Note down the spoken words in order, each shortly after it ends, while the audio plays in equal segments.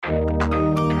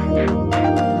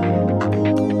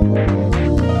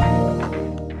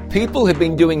People have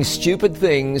been doing stupid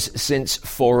things since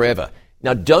forever.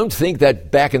 Now, don't think that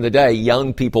back in the day,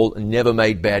 young people never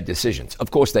made bad decisions.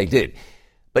 Of course they did.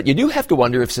 But you do have to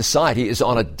wonder if society is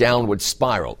on a downward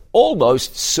spiral,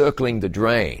 almost circling the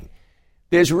drain.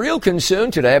 There's real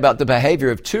concern today about the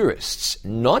behavior of tourists,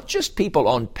 not just people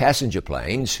on passenger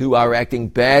planes who are acting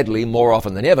badly more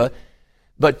often than ever,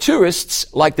 but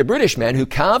tourists like the British man who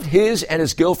carved his and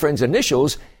his girlfriend's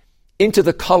initials into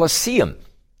the Colosseum.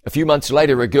 A few months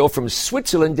later, a girl from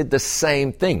Switzerland did the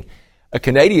same thing. A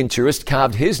Canadian tourist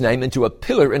carved his name into a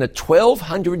pillar in a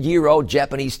 1,200-year-old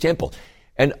Japanese temple.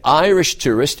 An Irish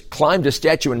tourist climbed a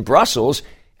statue in Brussels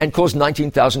and caused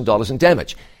 $19,000 in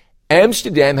damage.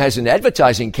 Amsterdam has an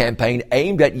advertising campaign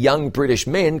aimed at young British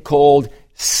men called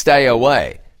Stay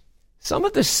Away. Some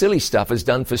of the silly stuff is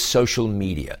done for social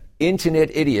media, internet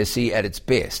idiocy at its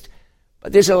best.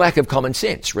 But there's a lack of common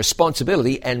sense,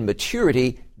 responsibility, and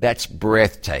maturity that's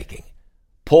breathtaking.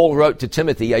 Paul wrote to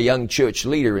Timothy, a young church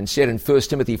leader, and said in 1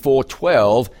 Timothy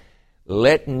 4:12,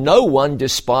 "Let no one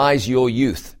despise your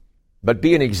youth, but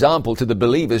be an example to the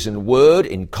believers in word,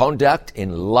 in conduct,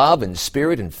 in love, in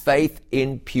spirit, in faith,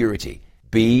 in purity."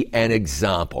 Be an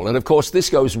example. And of course, this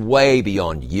goes way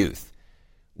beyond youth.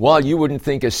 While you wouldn't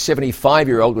think a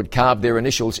 75-year-old would carve their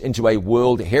initials into a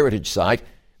World Heritage Site,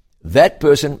 that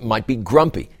person might be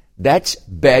grumpy. That's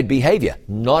bad behavior,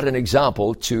 not an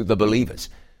example to the believers.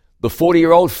 The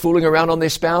 40-year-old fooling around on their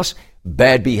spouse,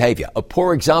 bad behavior. A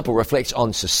poor example reflects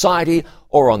on society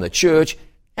or on the church,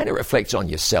 and it reflects on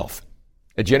yourself.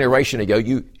 A generation ago,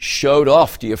 you showed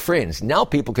off to your friends. Now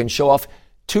people can show off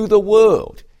to the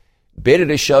world. Better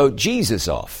to show Jesus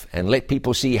off and let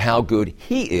people see how good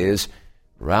he is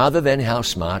rather than how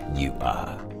smart you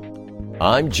are.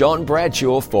 I'm John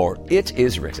Bradshaw for It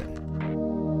Is Written.